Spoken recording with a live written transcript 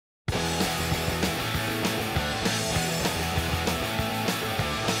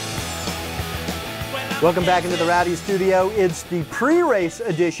Welcome back into the Rowdy Studio. It's the pre-race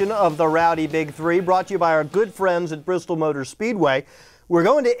edition of the Rowdy Big Three, brought to you by our good friends at Bristol Motor Speedway. We're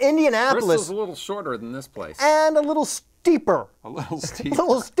going to Indianapolis. Bristol's a little shorter than this place. And a little steeper. A little steeper. A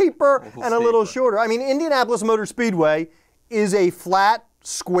little steeper and a little shorter. I mean, Indianapolis Motor Speedway is a flat,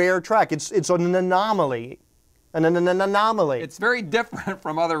 square track. It's an anomaly. An anomaly. It's very different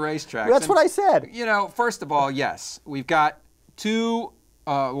from other racetracks. That's what I said. You know, first of all, yes, we've got two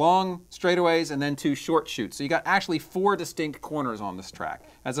long straightaways and then two short chutes. So you got actually 4 distinct corners on this track,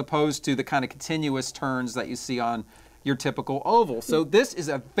 as opposed to the kind of continuous turns that you see on your typical oval. So this is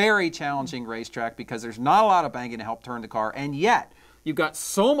a very challenging racetrack because there's not a lot of banking to help turn the car, and yet you've got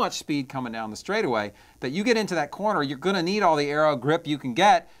so much speed coming down the straightaway that you get into that corner, you're going to need all the aero grip you can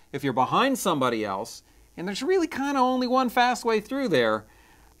get if you're behind somebody else, and there's really kind of only one fast way through there.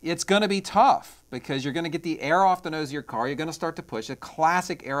 It's going to be tough because you're going to get the air off the nose of your car. You're going to start to push, a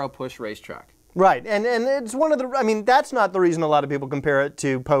classic aero push racetrack. Right, and it's one of the, I mean, that's not the reason a lot of people compare it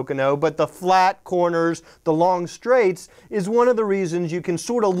to Pocono, but the flat corners, the long straights, is one of the reasons you can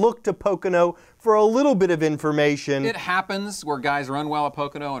sort of look to Pocono for a little bit of information. It happens where guys run well at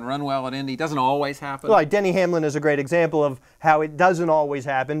Pocono and run well at Indy. It doesn't always happen. Right, Denny Hamlin is a great example of how it doesn't always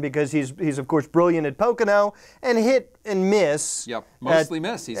happen because he's of course brilliant at Pocono and hit and miss. Yep, mostly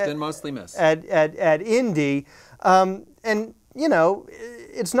miss. He's been mostly miss. At Indy. And, you know,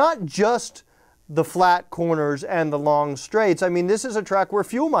 it's not just the flat corners and the long straights. I mean, this is a track where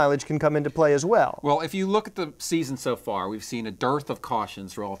fuel mileage can come into play as well. Well, if you look at the season so far, we've seen a dearth of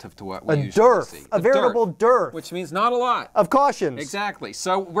cautions relative to what we usually see. A veritable dearth. Which means not a lot. Of cautions. Exactly.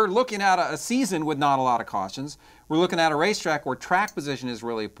 So we're looking at a season with not a lot of cautions. We're looking at a racetrack where track position is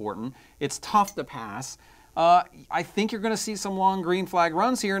really important. It's tough to pass. I think you're going to see some long green flag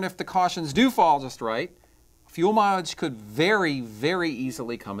runs here, and if the cautions do fall just right, fuel mileage could very, very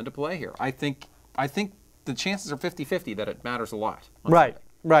easily come into play here. I think the chances are 50-50 that it matters a lot. Right,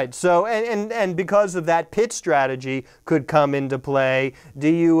 right. So, and because of that, pit strategy could come into play. Do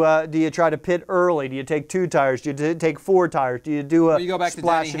you try to pit early? Do you take 2 tires? Do you take 4 tires? Do you do a you go back to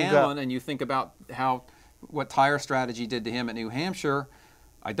splash Denny and Hamlin go? and you think about what tire strategy did to him at New Hampshire.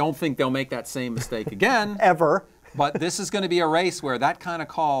 I don't think they'll make that same mistake again. Ever. But this is going to be a race where that kind of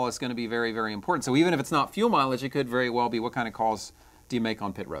call is going to be very, very important. So even if it's not fuel mileage, it could very well be what kind of calls do you make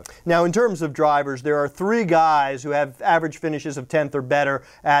on pit road. Now, in terms of drivers, there are 3 guys who have average finishes of 10th or better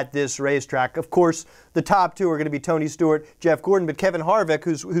at this racetrack. Of course, the top 2 are going to be Tony Stewart, Jeff Gordon, but Kevin Harvick,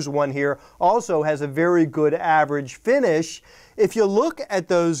 who's won here, also has a very good average finish. If you look at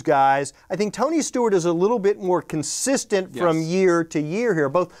those guys, I think Tony Stewart is a little bit more consistent from year to year here.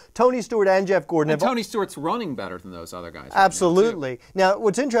 Both Tony Stewart and Jeff Gordon. And Tony Stewart's running better than those other guys. Absolutely. Now,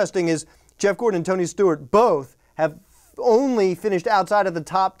 what's interesting is Jeff Gordon and Tony Stewart both have only finished outside of the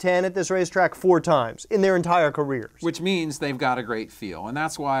top 10 at this racetrack 4 times in their entire careers. Which means they've got a great feel. And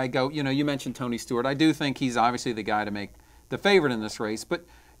that's why I go, you know, you mentioned Tony Stewart. I do think he's obviously the guy to make the favorite in this race. But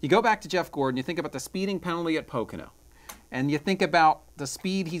you go back to Jeff Gordon, you think about the speeding penalty at Pocono. And you think about the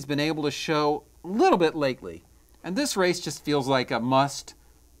speed he's been able to show a little bit lately. And this race just feels like a must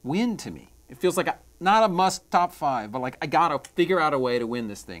win to me. It feels like not a must top 5, but like I got to figure out a way to win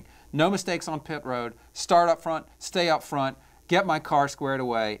this thing. No mistakes on pit road, start up front, stay up front, get my car squared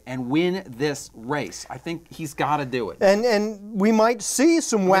away, and win this race. I think he's got to do it. And we might see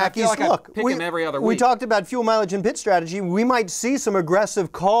some wackies. I feel like Look, pick him every other week. We talked about fuel mileage and pit strategy. We might see some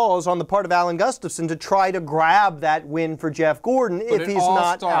aggressive calls on the part of Alan Gustafson to try to grab that win for Jeff Gordon if he's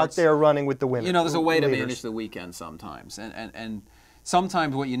not out there running with the winners. You know, there's a way to manage the weekend sometimes. And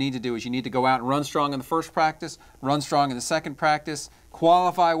sometimes what you need to do is you need to go out and run strong in the first practice, run strong in the second practice,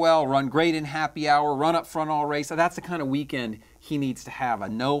 qualify well, run great in happy hour, run up front all race. So that's the kind of weekend he needs to have. A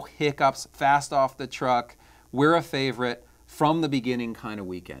no hiccups, fast off the truck, we're a favorite from the beginning kind of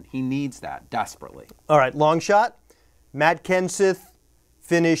weekend. He needs that desperately. All right, long shot. Matt Kenseth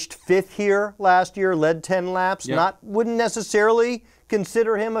finished 5th here last year, led 10 laps. Yep. Wouldn't necessarily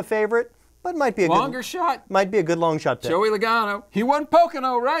consider him a favorite, but might be a longer shot. Might be a good long shot pick. Joey Logano. He won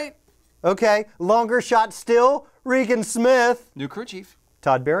Pocono, right? Okay, longer shot still. Regan Smith. New crew chief.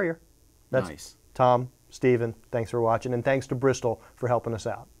 Todd Barrier. That's nice. Tom, Stephen, thanks for watching, and thanks to Bristol for helping us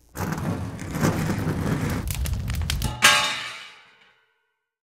out.